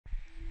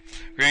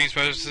Greetings,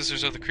 brothers and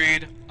sisters of the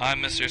Creed.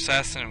 I'm Mr.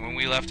 Assassin, and when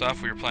we left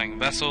off, we were playing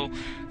Vessel,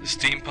 the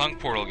steampunk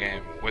portal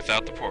game,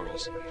 without the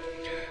portals.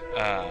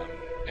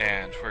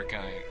 And we're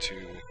going to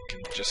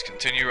just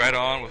continue right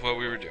on with what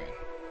we were doing.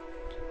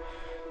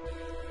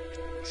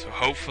 So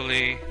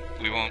hopefully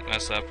we won't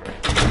mess up or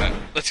anything like that.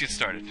 Let's get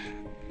started.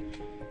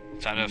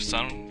 Time to have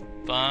some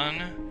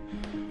fun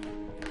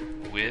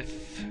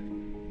with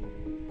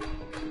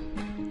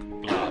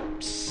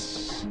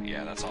Blobs.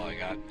 Yeah, that's all I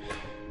got.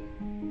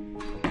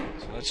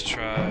 So let's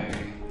try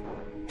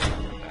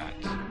that.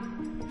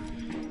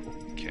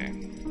 Okay.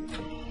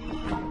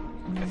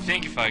 I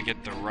think if I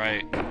get the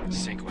right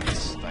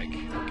sequence, like,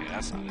 okay,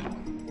 that's not it.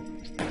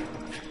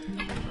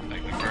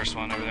 Like the first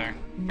one over there.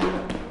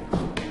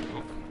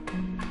 Oh.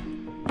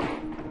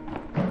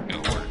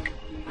 It'll work.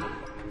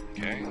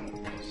 Okay.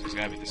 So it's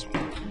gotta be this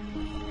one.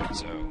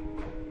 So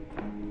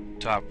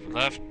top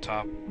left,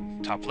 top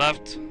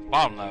left,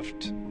 bottom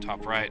left,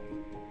 top right,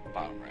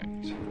 bottom right.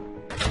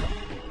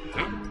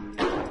 Oop.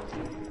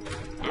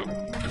 Oop.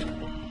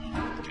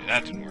 Okay,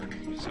 that didn't work.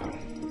 So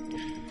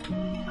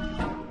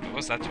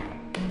what's that doing?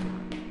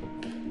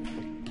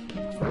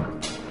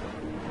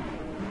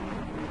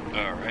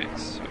 Alright,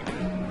 so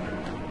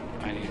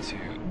I need to.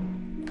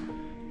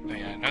 Oh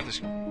yeah, I know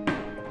this.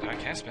 I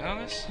can't spin on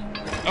this?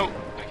 Oh,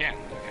 I can.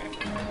 Okay.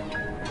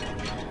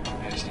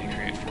 I just need to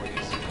create 4 of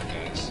these little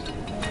guys.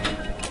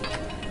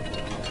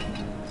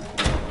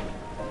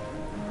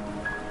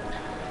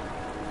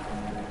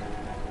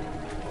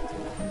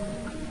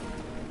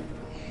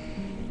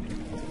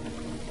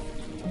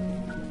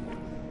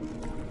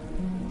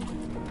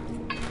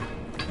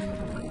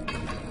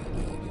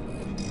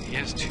 He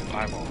has 2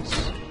 eyeballs.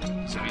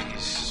 So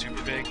he's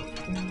super big.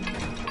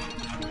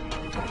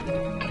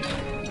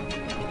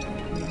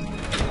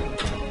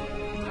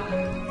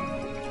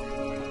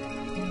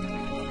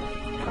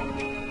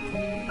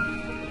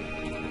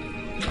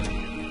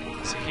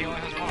 See, he only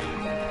has 1.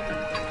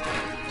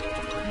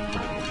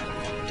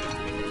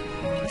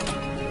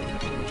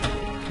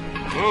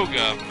 Oh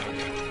god.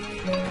 Okay.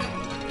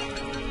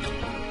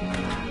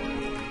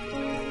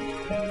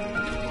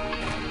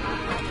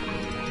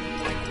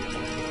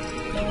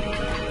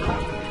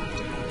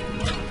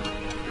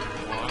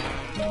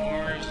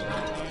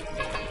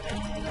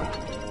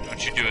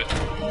 Don't you do it.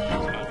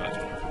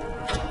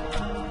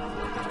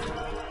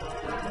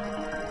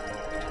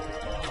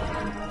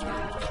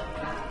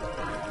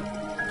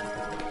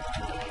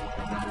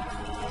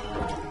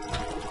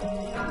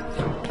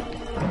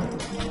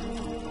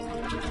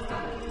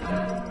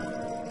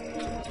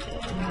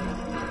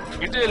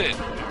 We did it!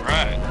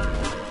 Alright.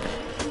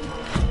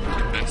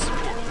 That's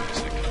support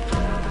music.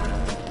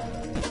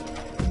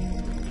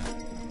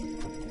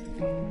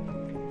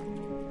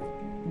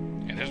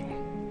 Okay, there's one.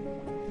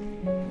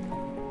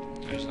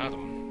 There's another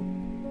one.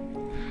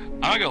 I'm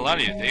not gonna lie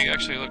to you, they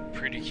actually look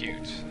pretty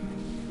cute.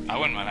 I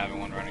wouldn't mind having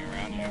one running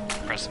around, you know,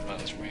 pressing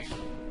buttons for me.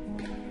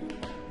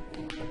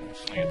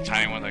 Like a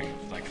tiny one that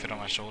could like fit on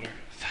my shoulder.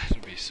 That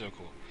would be so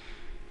cool.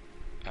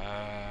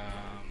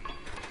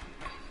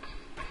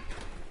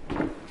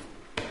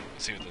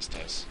 Let's see what this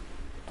does.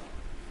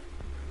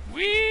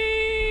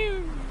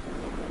 Whee!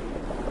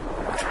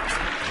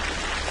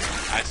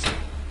 I see.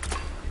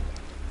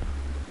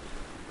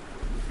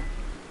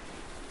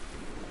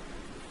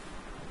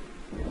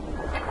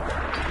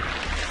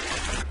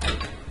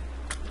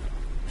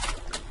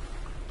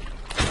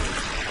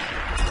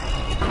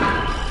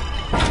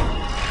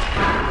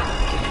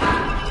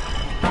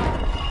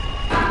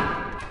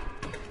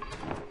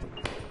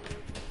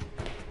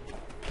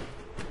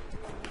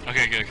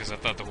 Okay, good, because I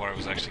thought the water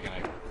was actually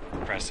going to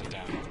press it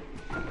down.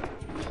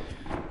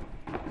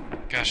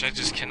 Gosh, I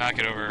just cannot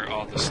get over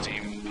all the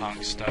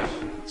steampunk stuff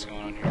that's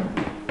going on here.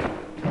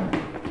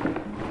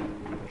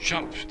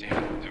 Jump!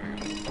 Damn it, there we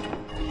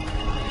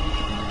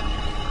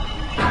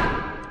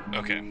go.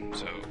 Okay,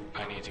 so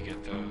I need to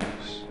get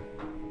those.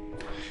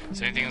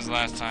 Same thing as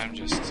last time,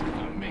 just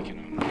I'm making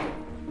them.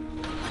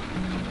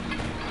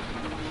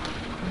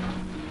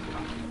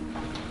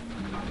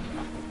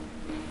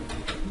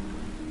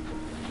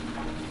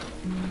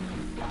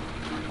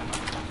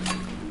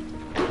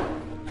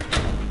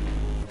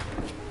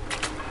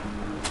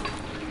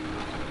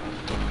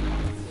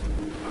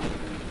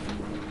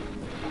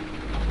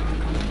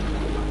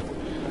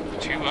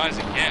 Eyes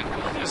again.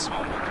 This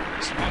one.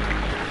 This one.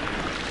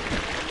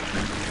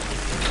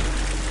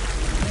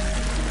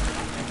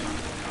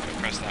 I'll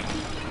press that one.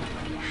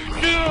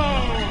 No!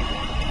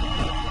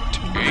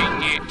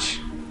 Dang it.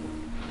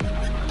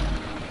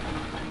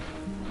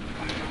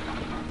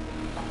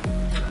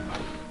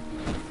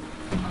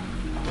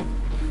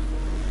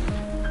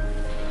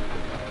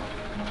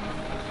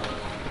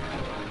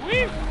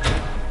 Woo!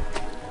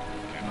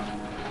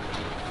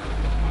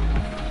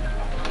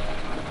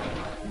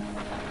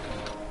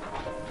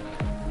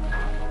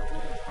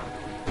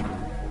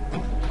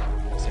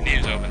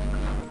 Open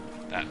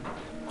that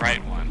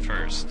right one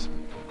first.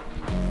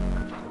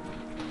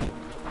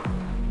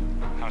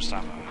 How much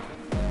time?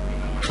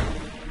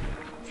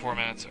 4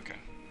 minutes? Okay.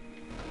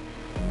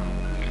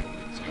 Okay,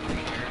 let's go over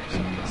here. So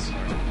let's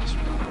start this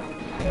one.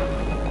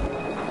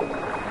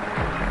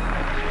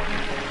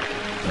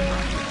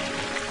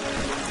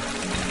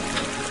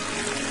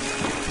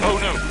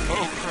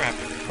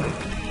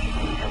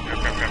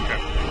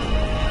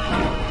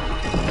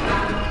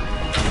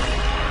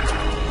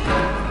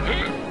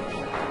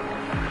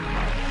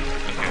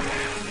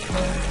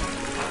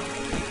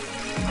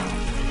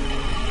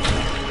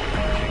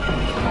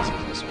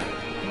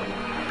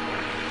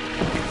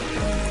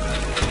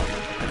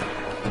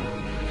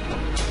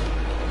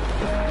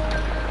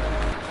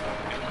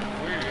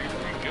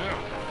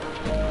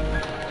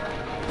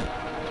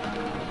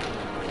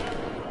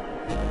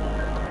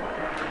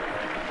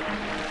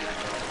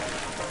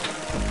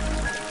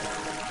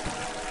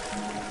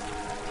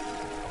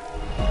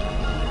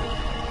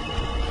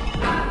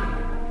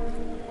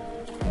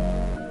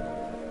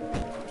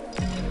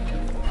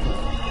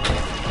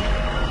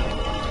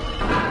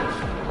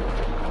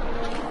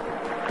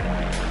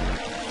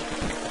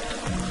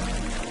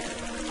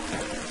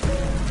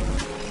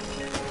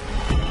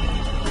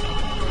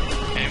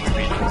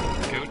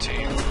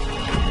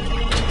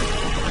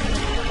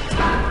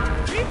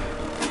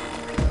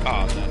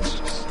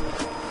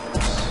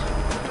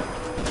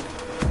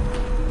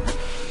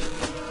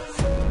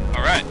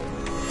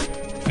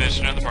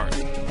 smashing it in the park.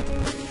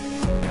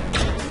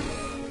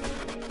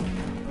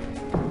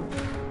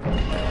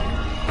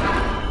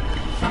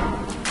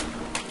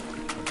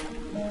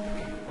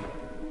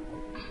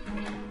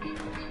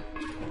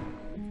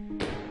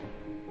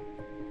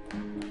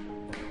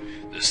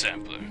 The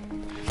sampler.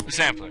 The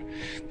sampler.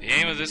 The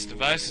aim of this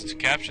device is to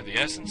capture the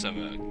essence of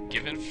a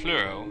given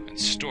fluoro and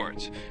store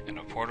it in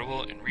a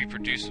portable and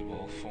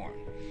reproducible form.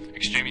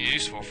 Extremely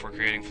useful for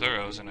creating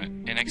fluoros in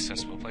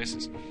inaccessible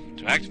places.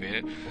 To activate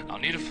it, I'll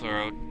need a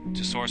fluoro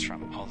to source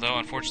from, although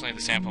unfortunately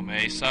the sample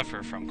may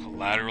suffer from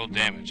collateral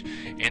damage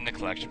in the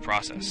collection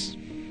process.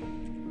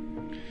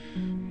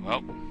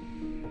 Well,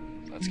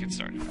 let's get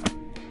started.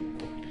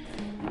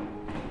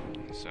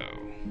 So,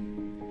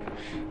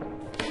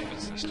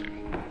 what's this do?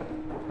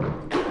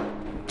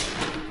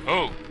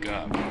 Oh,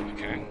 God,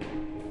 okay.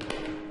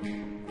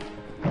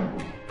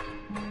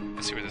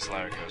 Let's see where this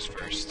ladder goes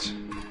first.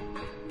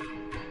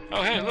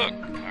 Oh, hey, look!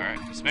 Alright,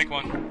 let's make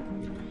one.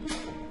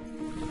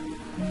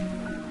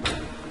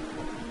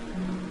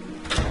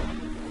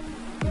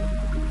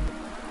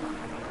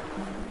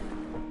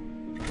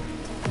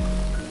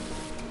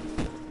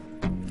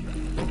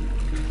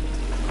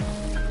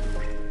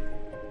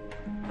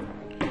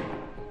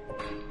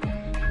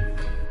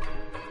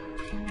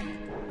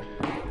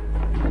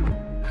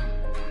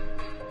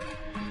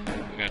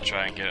 I'm gonna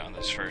try and get it on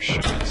this first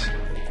shot.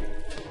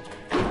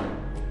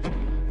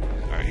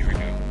 Alright, here we go.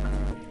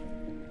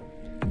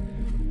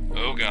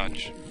 Oh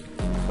gosh.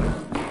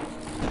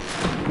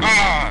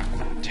 Ah!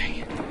 Dang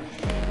it.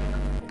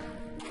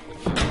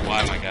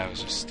 Why my guy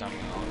was just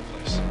stumbling all over the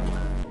place.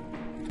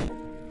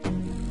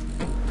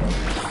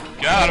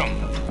 Got him!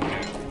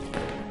 Okay.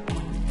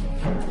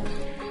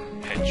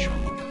 Headshot.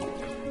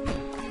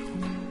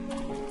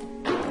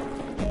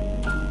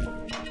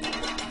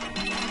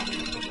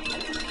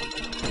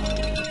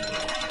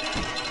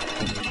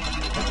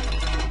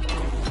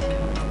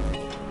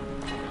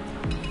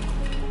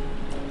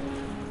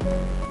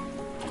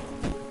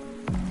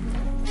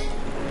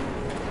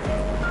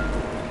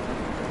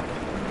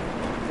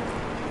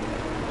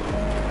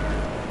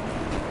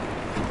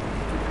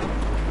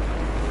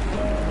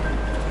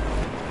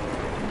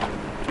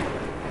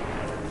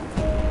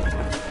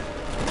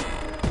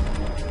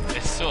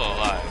 Still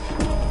alive,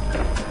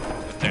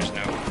 but there's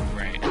no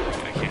brain.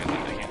 I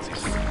can't see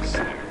things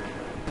there.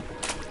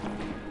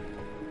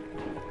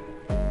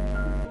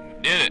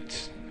 We did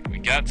it. We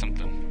got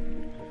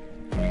something.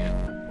 We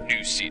got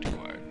new seed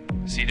acquired.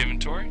 Seed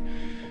inventory.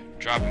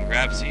 Drop and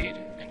grab seed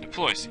and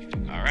deploy seed.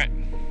 All right.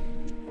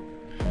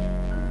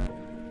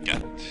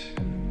 Got it.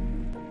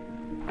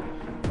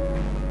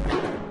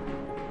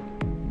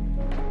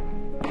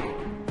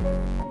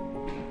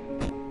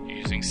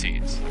 Using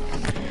seeds.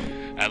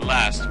 At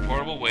last, a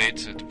portable way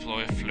to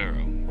deploy a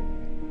fluoro.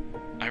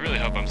 I really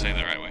hope I'm saying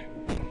that the right way.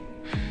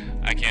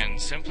 I can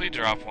simply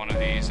drop one of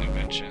these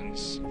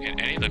inventions in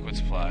any liquid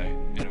supply,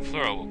 and a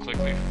fluoro will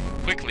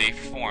quickly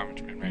form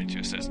and ready to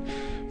assist.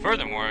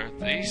 Furthermore,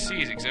 these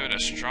seeds exhibit a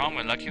strong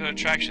molecular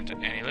attraction to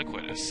any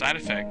liquid, a side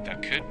effect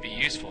that could be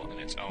useful in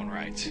its own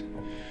right.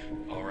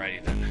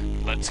 Alrighty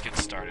then, let's get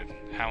started.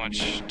 How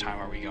much time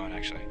are we going,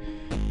 actually?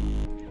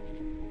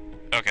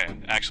 Okay,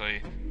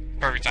 actually,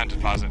 perfect time to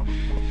pause it.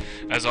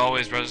 As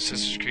always, brothers and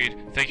sisters Creed,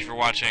 thank you for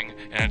watching,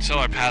 and until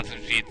our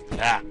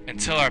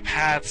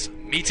paths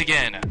meet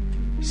again,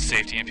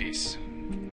 safety and peace.